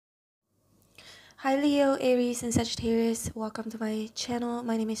Hi Leo, Aries, and Sagittarius. Welcome to my channel.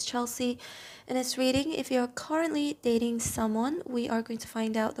 My name is Chelsea. In this reading, if you're currently dating someone, we are going to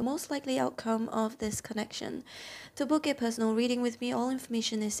find out the most likely outcome of this connection. To book a personal reading with me, all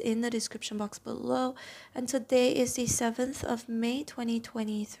information is in the description box below. And today is the 7th of May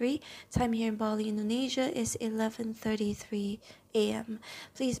 2023. Time here in Bali, Indonesia is 11:33 a.m.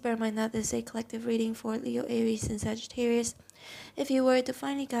 Please bear in mind that this is a collective reading for Leo, Aries, and Sagittarius. If you were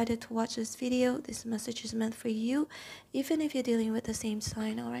divinely guided to watch this video, this message is meant for you, even if you're dealing with the same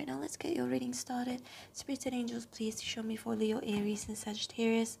sign. Alright, now let's get your reading started. Spirits and angels, please show me for Leo, Aries, and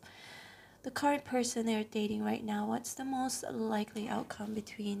Sagittarius. The current person they're dating right now, what's the most likely outcome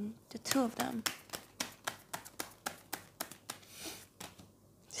between the two of them?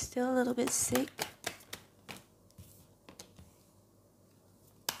 Still a little bit sick.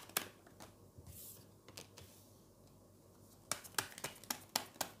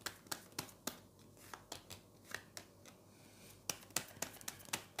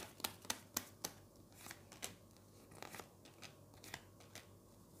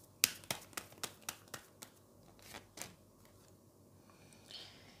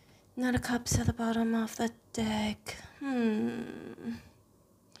 Nine of Cups at the bottom of the deck. Got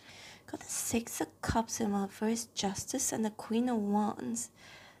the Six of Cups in reverse, Justice, and the Queen of Wands.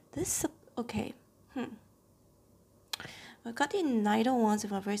 This, okay. We've got the Knight of Wands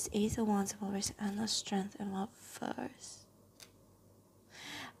in reverse, Ace of Wands in reverse, and the Strength in reverse.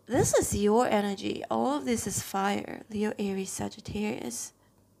 This is your energy. All of this is fire. Leo, Aries, Sagittarius.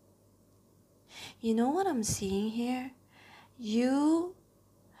 You know what I'm seeing here?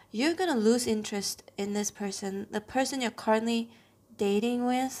 You're gonna lose interest in this person. The person you're currently dating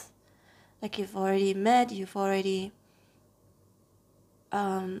with. Like you've already met, you've already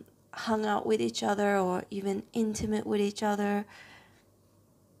hung out with each other or even intimate with each other.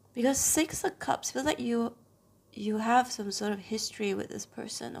 Because Six of Cups feels like you have some sort of history with this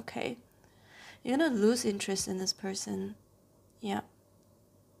person, okay? You're gonna lose interest in this person. Yeah.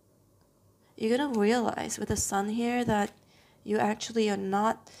 You're gonna realize with the Sun here that you actually are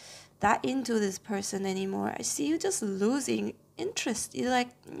not that into this person anymore. I see you just losing interest. You're like,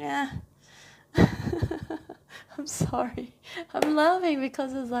 yeah. I'm sorry. I'm laughing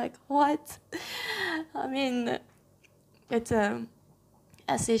because it's like, what? I mean, it's a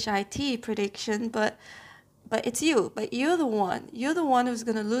SHIT prediction, but it's you. But you're the one. You're the one who's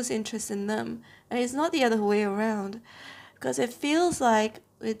gonna lose interest in them, and it's not the other way around. Because it feels like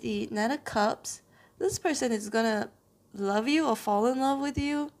with the Knight of Cups, this person is gonna love you or fall in love with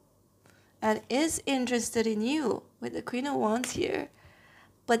you and is interested in you with the Queen of Wands here.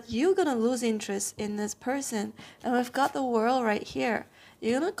 But you're gonna lose interest in this person. And we've got the World right here.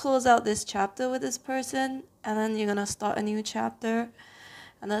 You're gonna close out this chapter with this person, and then you're gonna start a new chapter.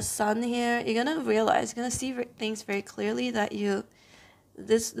 And the Sun here, you're gonna realize, you're gonna see things very clearly that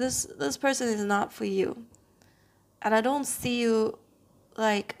this person is not for you. And I don't see you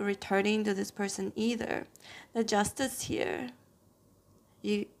like returning to this person either. The Justice here,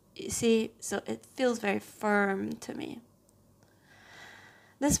 you see, so it feels very firm to me.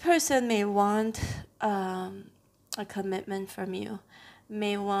 This person may want a commitment from you,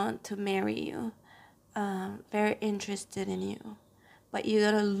 may want to marry you, very interested in you, but you're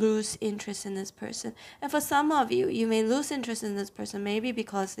gonna lose interest in this person. And for some of you, you may lose interest in this person maybe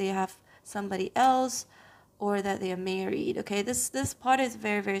because they have somebody else or that they are married, okay? This part is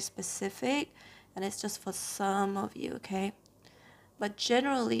very, very specific, and it's just for some of you, okay? But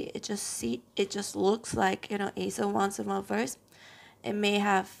generally, it just looks like, you know, Ace of Wands in reverse. It may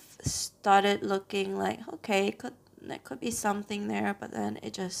have started looking like, okay, there could be something there, but then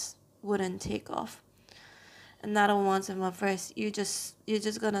it just wouldn't take off. And Knight of Wands in reverse, you're just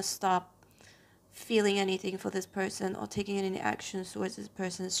gonna stop feeling anything for this person or taking any actions towards this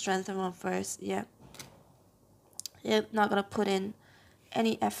person. Strength in reverse, yeah. You're not gonna put in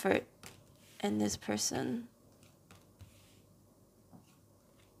any effort in this person.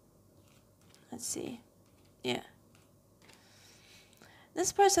 Let's see. Yeah.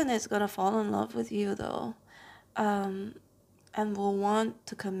 This person is gonna fall in love with you though, and will want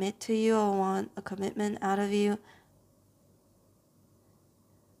to commit to you or want a commitment out of you.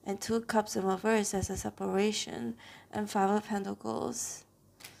 And Two Cups in reverse as a separation, and Five of Pentacles.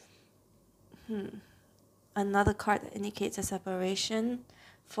 Another card that indicates a separation.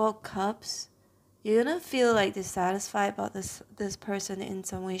 Four Cups. You're gonna feel like dissatisfied about this person in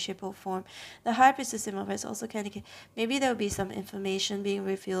some way, shape, or form. The High Priestess in reverse also can indicate maybe there will be some information being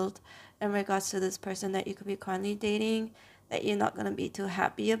revealed in regards to this person that you could be currently dating that you're not gonna be too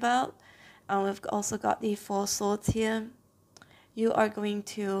happy about. We've also got the Four Swords here. You are going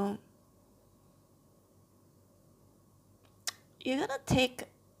to you're gonna take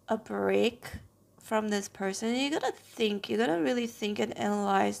a break from this person. You're gonna think, you're gonna really think and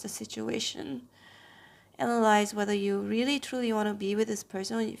analyze the situation. Analyze whether you really truly want to be with this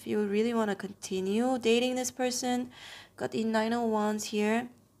person, if you really want to continue dating this person. Got the 901s here.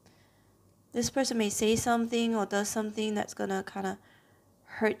 This person may say something or does something that's gonna kind of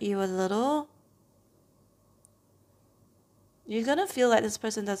hurt you a little. You're gonna feel like this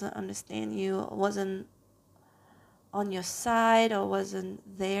person doesn't understand you, wasn't on your side, or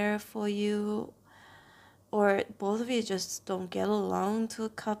wasn't there for you, or both of you just don't get along. Two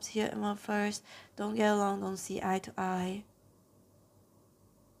cups here in reverse. Don't get along, don't see eye to eye.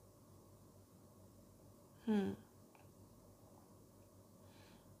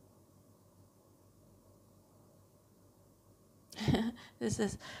 This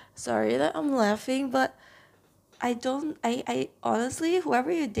is, sorry that I'm laughing, but I honestly,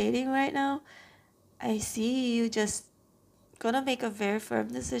 whoever you're dating right now, I see you just gonna make a very firm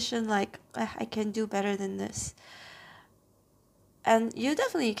decision, like, I can do better than this. And you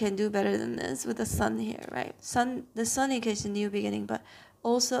definitely can do better than this with the sun here, right? The sun indicates a new beginning, but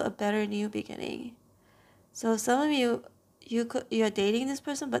also a better new beginning. So some of you, you're dating this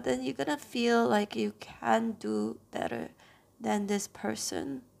person, but then you're gonna feel like you can do better than this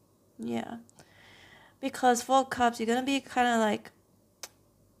person. Yeah. Because 4 cups, you're gonna be kind of like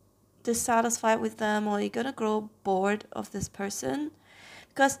dissatisfied with them, or you're gonna grow bored of this person.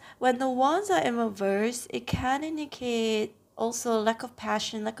 Because when the wands are in reverse, it can indicate also lack of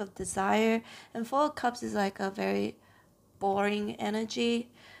passion, lack of desire. And 4 cups is like a very boring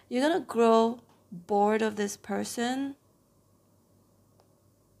energy. You're gonna grow bored of this person.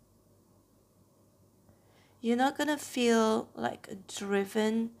 You're not gonna feel like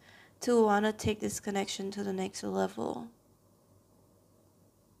driven to want to take this connection to the next level.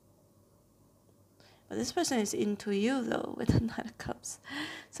 But this person is into you though, with the 9 of cups.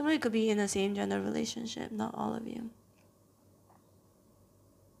 Somebody could be in the same gender relationship, not all of you.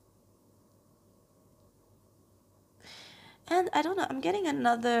 And I don't know, I'm getting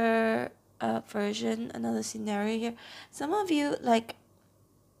another version, another scenario here. Some of you, like,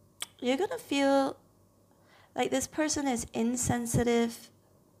 you're gonna feel like this person is insensitive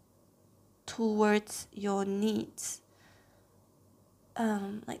towards your needs.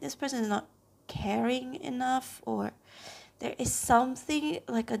 Like this person is not caring enough, or there is something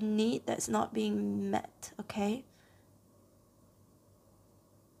like a need that's not being met, okay?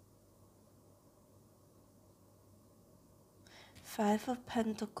 Five of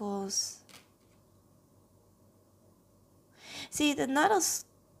Pentacles. See, the Knight of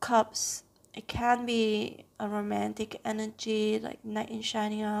Cups, it can be a romantic energy, like knight in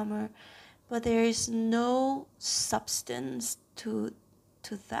shining armor, but there is no substance to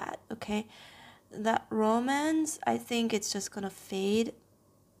that, okay? That romance, I think it's just gonna fade.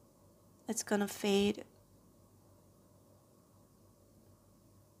 It's gonna fade.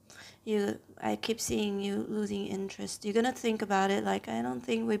 I keep seeing you losing interest. You're gonna think about it, like, I don't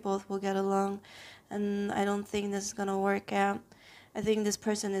think we both will get along, and I don't think this is gonna work out. I think this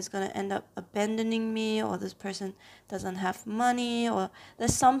person is gonna end up abandoning me, or this person doesn't have money, or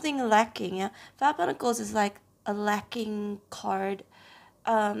there's something lacking. Yeah, Five of Pentacles is like a lacking card.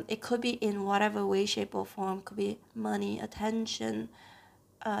 It could be in whatever way, shape, or form. Could be money, attention,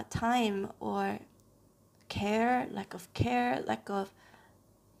 time, or care, lack of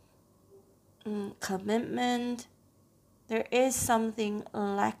commitment. There is something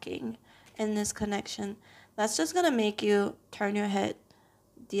lacking in this connection. That's just gonna make you turn your head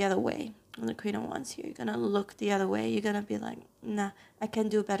the other way. On the Queen of Wands here, you're gonna look the other way. You're gonna be like, nah, I can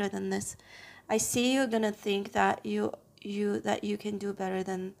do better than this. I see you're gonna think that you can do better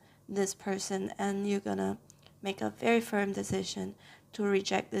than this person, and you're gonna make a very firm decision to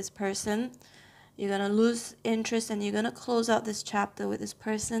reject this person. You're gonna lose interest, and you're gonna close out this chapter with this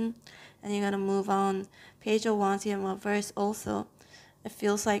person, and you're gonna move on. Page of Wands here in reverse also. It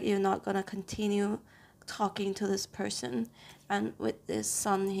feels like you're not gonna continue talking to this person. And with this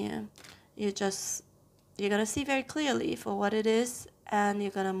sun here, you're gonna see very clearly for what it is, and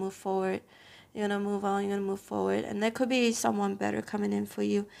you're gonna move forward. You're gonna move on, you're gonna move forward, and there could be someone better coming in for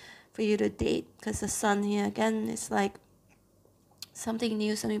you to date, because the sun here again is like something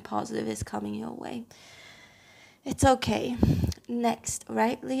new, something positive is coming your way. It's okay. Next,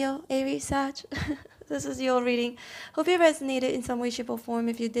 right, Leo, Aries, Sag? This is your reading. Hope you resonated in some way, shape, or form.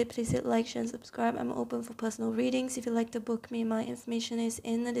 If you did, please hit like, share, and subscribe. I'm open for personal readings. If you'd like to book me, my information is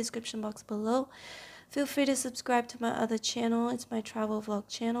in the description box below. Feel free to subscribe to my other channel. It's my travel vlog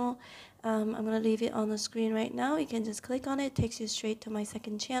channel. I'm going to leave it on the screen right now. You can just click on it. It takes you straight to my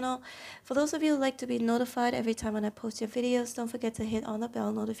second channel. For those of you who like to be notified every time when I post your videos, don't forget to hit on the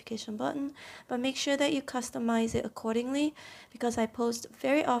bell notification button. But make sure that you customize it accordingly, because I post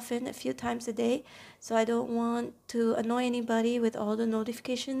very often, a few times a day. So I don't want to annoy anybody with all the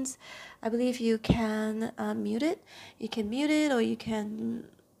notifications. I believe you can mute it. You can mute it, or you can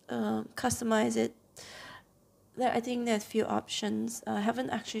customize it. I think there's a few options. I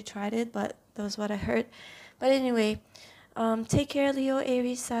haven't actually tried it, but that was what I heard. But anyway, take care, Leo,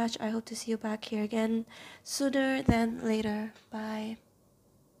 Aries, Sag. I hope to see you back here again sooner than later. Bye.